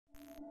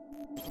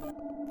Right,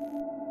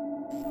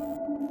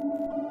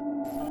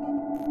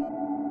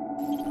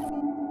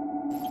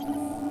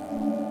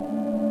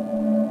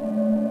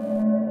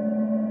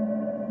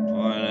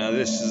 now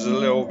this is a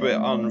little bit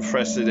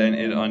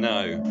unprecedented, I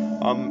know.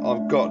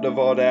 I've got the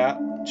VOD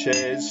out.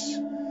 Cheers.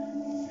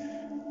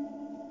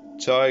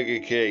 Tiger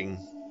King.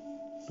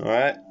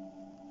 Alright?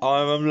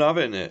 I'm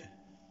loving it.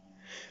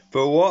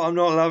 But what I'm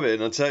not loving,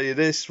 I'll tell you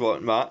this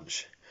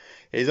much,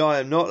 is I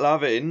am not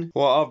loving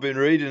what I've been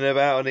reading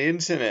about on the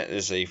internet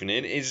this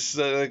evening. Is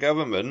the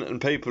government and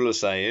people are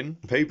saying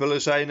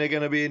they're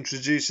going to be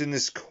introducing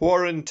this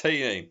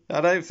quarantining.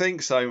 I don't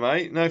think so,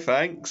 mate. No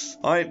thanks.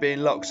 I ain't being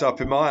locked up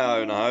in my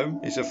own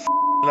home. It's a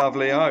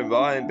lovely home, but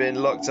I ain't being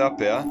locked up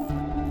here.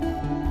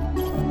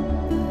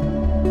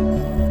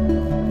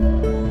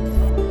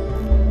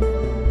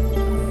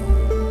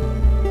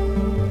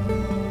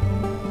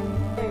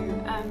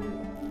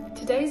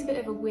 Today's a bit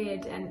of a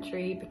weird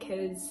entry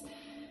because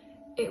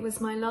it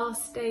was my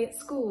last day at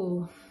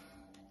school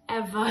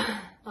ever,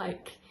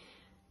 like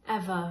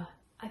ever.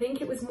 I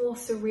think it was more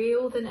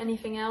surreal than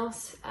anything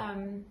else,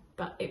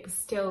 but it was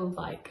still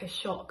like a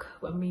shock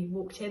when we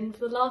walked in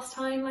for the last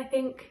time, I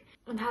think.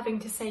 And having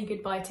to say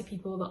goodbye to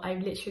people that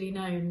I've literally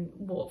known,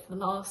 what, for the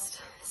last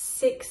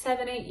 6,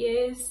 7, 8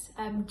 years,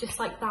 just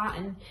like that,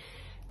 and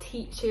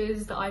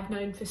teachers that I've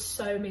known for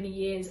so many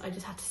years, I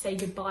just had to say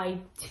goodbye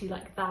to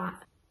like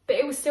that. But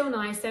it was still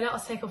nice. They let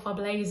us take off our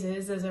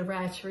blazers as a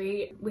rare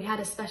treat. We had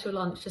a special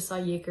lunch, just our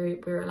year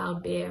group. We were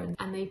allowed beer,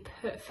 and they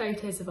put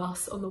photos of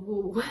us on the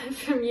wall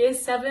from year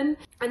 7.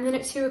 And then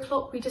at 2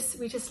 o'clock, we just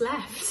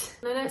left.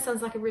 And I know it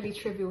sounds like a really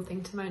trivial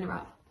thing to moan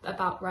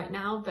about right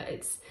now, but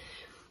it's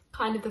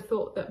kind of the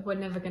thought that we're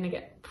never going to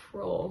get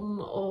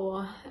prom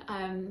or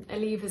a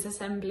leavers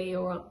assembly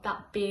or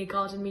that beer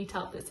garden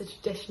meetup that's a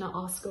tradition at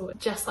our school.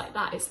 Just like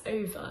that, it's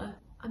over.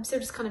 I'm still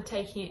just kind of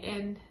taking it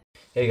in.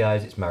 Hey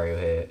guys, it's Mario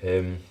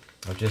here.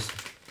 I'm just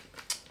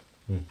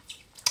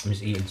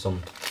eating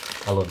some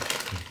lunch.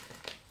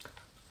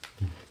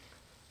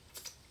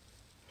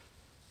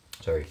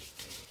 Sorry.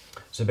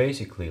 So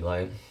basically,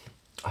 like,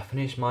 I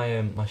finished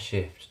my my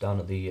shift down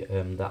at the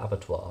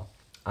abattoir,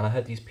 and I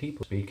heard these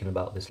people speaking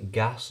about this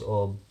gas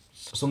or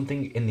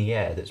something in the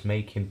air that's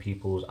making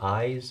people's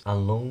eyes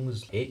and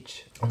lungs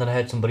itch. And then I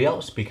heard somebody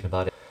else speaking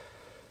about it.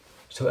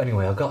 So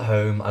anyway, I got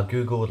home, I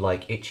googled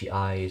like itchy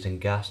eyes and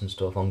gas and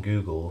stuff on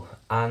Google,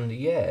 and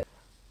yeah,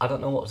 I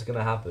don't know what's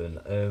gonna happen.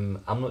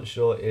 I'm not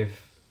sure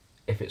if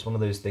it's one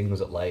of those things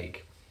that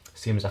like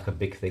seems like a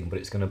big thing, but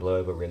it's gonna blow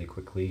over really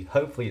quickly.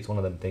 Hopefully it's one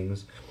of them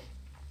things,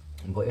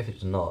 but if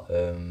it's not,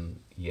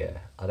 yeah,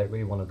 I don't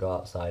really want to go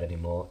outside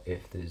anymore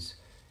if there's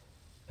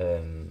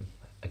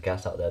a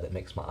gas out there that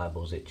makes my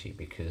eyeballs itchy,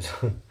 because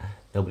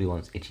nobody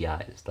wants itchy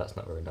eyes. That's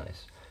not very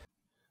nice.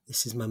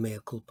 This is my mea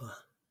culpa.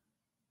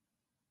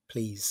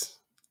 Please,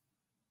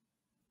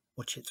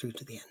 watch it through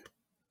to the end.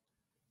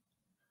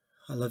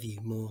 I love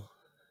you more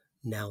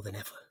now than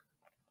ever.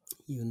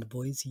 You and the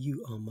boys,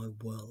 you are my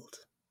world.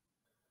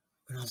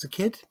 When I was a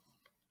kid,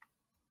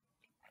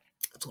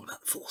 it's all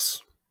about the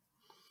force.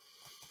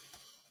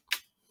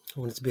 I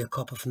wanted to be a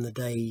copper from the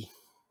day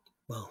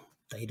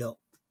dot.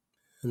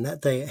 And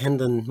that day at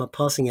Hendon, my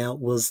passing out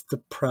was the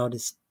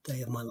proudest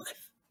day of my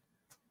life.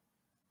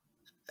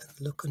 And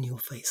the look on your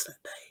face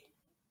that day.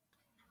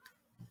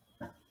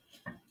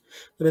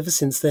 But ever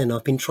since then,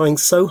 I've been trying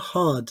so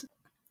hard.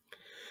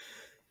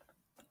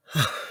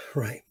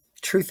 Right.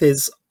 Truth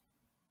is,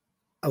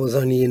 I was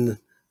only in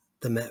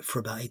the Met for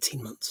about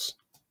 18 months.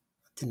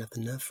 I didn't have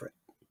the nerve for it.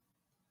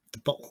 The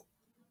bottle.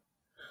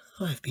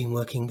 I've been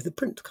working with a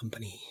print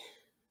company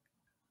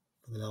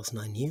for the last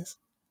 9 years.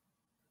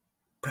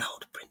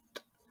 Proud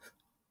print.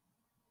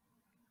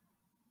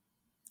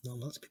 Not a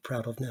lot to be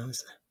proud of now,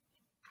 is there?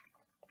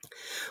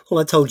 All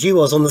I told you,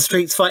 I was on the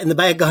streets fighting the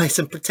bad guys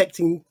and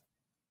protecting.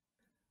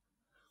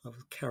 I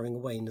was carrying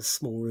away in a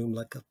small room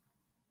like a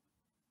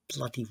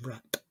bloody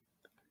rat.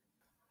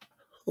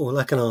 All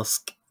I can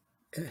ask,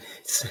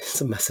 it's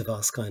a massive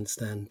ask, I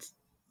understand,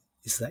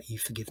 is that you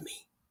forgive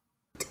me.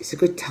 It's a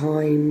good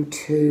time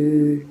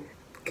to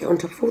get on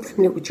top of all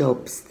them little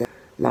jobs that,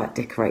 like,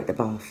 decorate the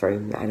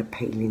bathroom that had a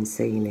peeling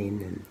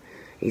ceiling, and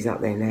he's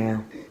up there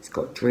now. It's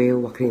got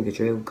drill, I can hear the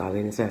drill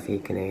going, as if you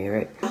can hear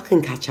it. I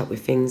can catch up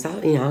with things, I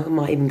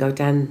might even go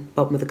down the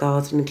bottom of the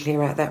garden and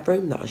clear out that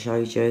room that I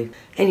showed you.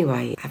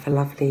 Anyway, have a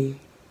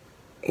lovely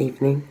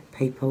evening,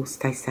 people,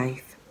 stay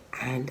safe,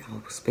 and I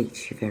will speak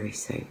to you very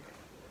soon.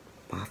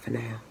 Bye for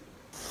now.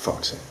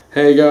 Fuck's sake.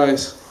 Hey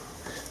guys,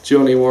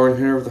 Johnny Warren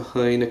here of the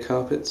Hyena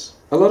Carpets.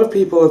 A lot of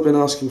people have been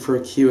asking for a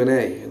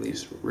Q&A in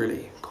these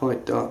really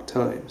quite dark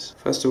times.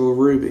 First of all,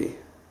 Ruby.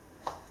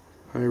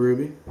 Hi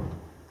Ruby.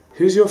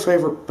 Who's your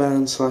favourite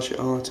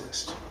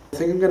band/artist? I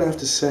think I'm going to have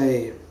to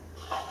say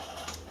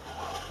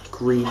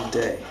Green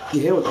Day.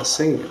 You hear what they're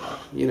singing about,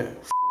 you know,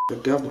 f*** the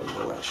government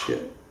and all that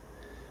shit.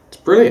 It's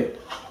brilliant,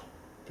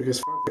 because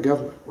f*** the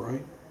government,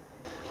 right?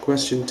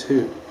 Question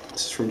 2,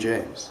 this is from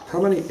James. How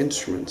many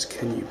instruments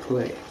can you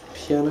play?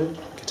 Piano,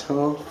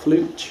 guitar,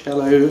 flute,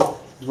 cello,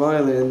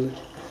 violin,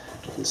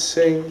 you can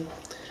sing,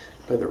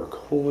 play the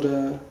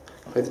recorder,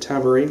 play the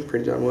tambourine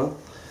pretty darn well,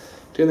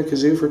 doing the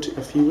kazoo for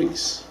a few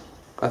weeks.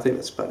 I think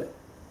that's about it.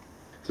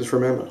 This is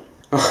from Emma.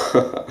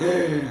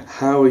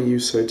 How are you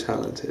so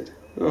talented?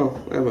 Oh,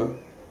 Emma,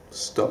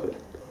 stop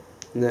it.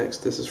 Next,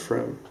 this is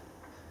from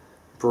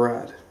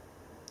Brad.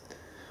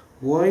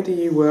 Why do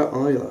you wear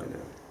eyeliner?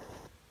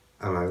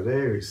 Hello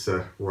there, it's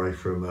Ray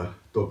from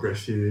Dog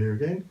Rescue here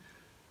again.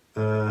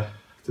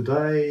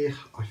 Today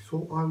I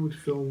thought I would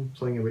film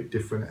something a bit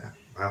different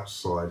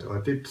outside. I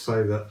did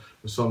say that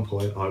at some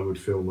point I would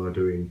film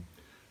doing,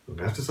 I'm going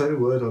to have to say the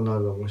word, I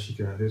know unless you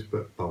can have this,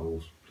 but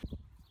bubbles.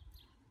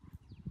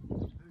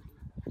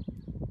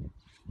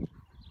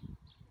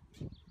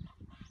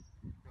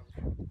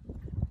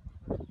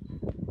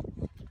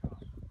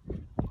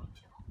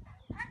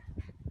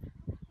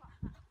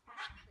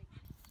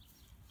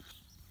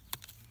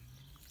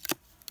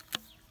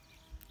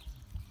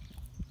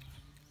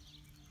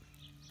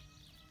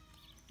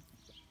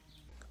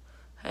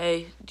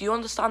 Hey, do you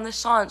understand this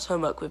science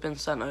homework we've been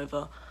sent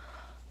over?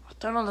 I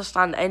don't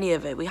understand any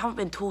of it. We haven't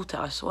been taught it,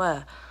 I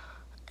swear.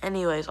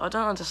 Anyways, I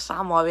don't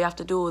understand why we have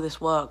to do all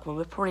this work when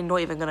we're probably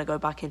not even going to go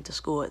back into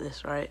school at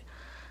this rate.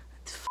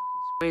 These fucking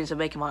screens are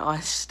making my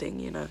eyes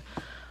sting, you know.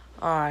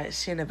 Alright,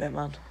 see you in a bit,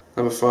 man.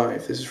 Number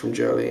 5, this is from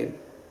Jolene.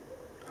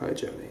 Hi,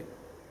 Jolene.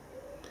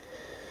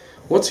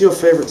 What's your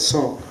favourite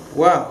song?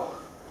 Wow,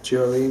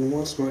 Jolene,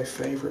 what's my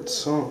favourite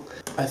song?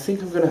 I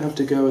think I'm going to have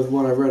to go with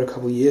one I wrote a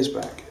couple years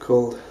back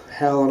called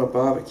Hell on a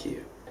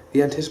Barbecue.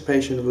 The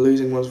anticipation of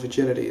losing one's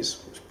virginity is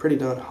pretty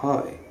darn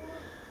high.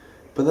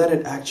 But then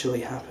it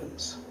actually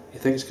happens. You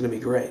think it's going to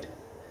be great.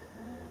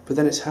 But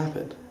then it's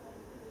happened.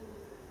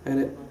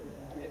 And it,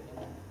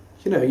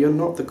 you know, you're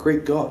not the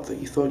Greek god that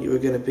you thought you were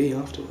going to be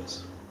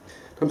afterwards.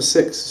 Number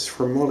 6 is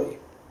from Molly.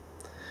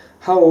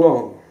 How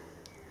long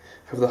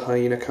have the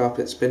hyena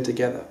carpets been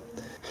together?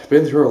 I've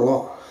been through a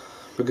lot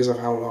because of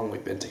how long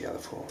we've been together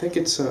for. I think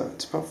it's about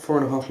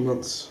 4.5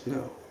 months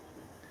now.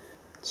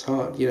 It's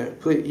hard, you know.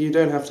 Please, you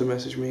don't have to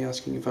message me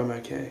asking if I'm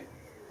okay.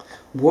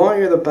 Why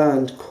are the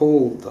band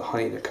called the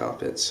Hyena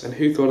Carpets, and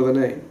who thought of the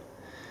name?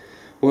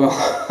 Well,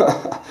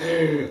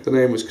 the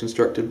name was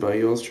constructed by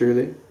yours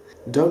truly.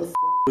 Don't f***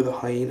 with a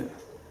hyena,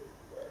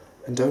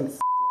 and don't f***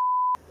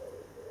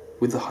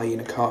 with the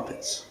Hyena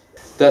Carpets.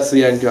 That's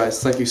the end,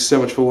 guys. Thank you so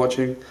much for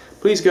watching.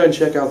 Please go and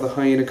check out the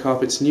Hyena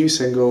Carpets' new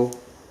single,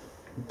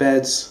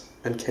 Beds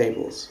and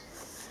Cables.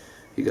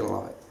 You're gonna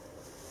love it.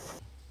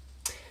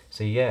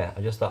 So yeah,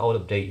 I just thought I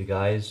would update you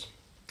guys.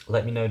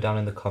 Let me know down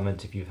in the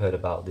comments if you've heard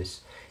about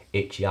this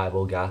itchy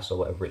eyeball gas or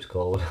whatever it's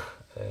called.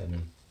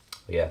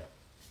 Yeah,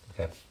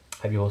 okay.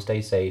 Hope you all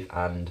stay safe,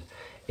 and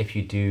if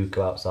you do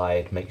go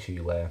outside, make sure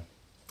you wear,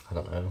 I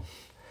don't know,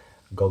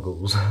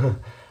 goggles.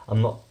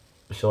 I'm not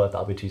sure if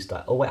that'll be too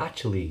stylish. Oh wait,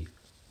 actually,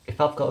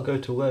 if I've got to go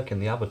to work in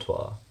the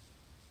abattoir,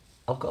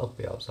 I've got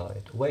to be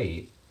outside.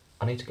 Wait,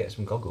 I need to get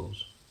some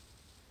goggles.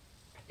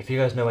 If you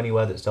guys know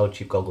anywhere that sells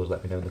cheap goggles,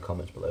 let me know in the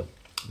comments below.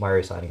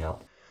 Mario signing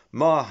out.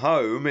 My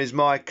home is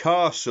my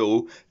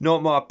castle,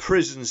 not my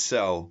prison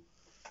cell.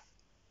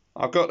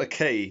 I've got the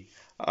key.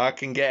 I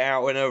can get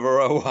out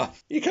whenever I want.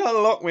 You can't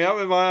lock me up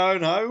in my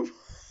own home.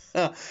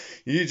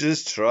 You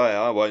just try.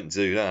 I won't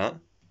do that.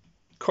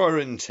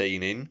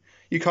 Quarantining.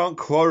 You can't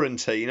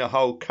quarantine a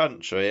whole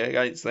country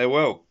against their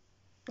will.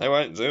 They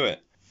won't do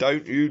it.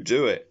 Don't you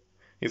do it.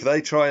 If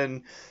they try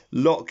and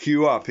lock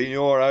you up in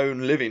your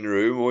own living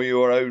room or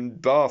your own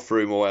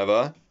bathroom or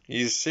whatever,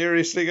 you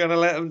seriously going to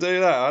let them do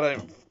that? I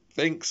don't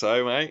think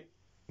so, mate.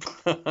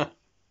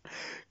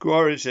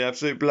 Quarantine,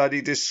 absolute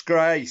bloody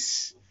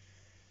disgrace.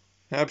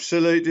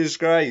 Absolute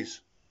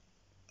disgrace.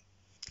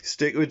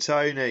 Stick with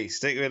Tony.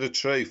 Stick with the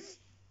truth.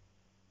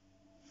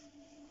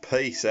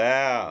 Peace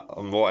out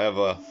and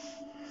whatever.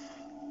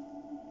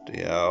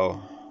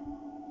 DL.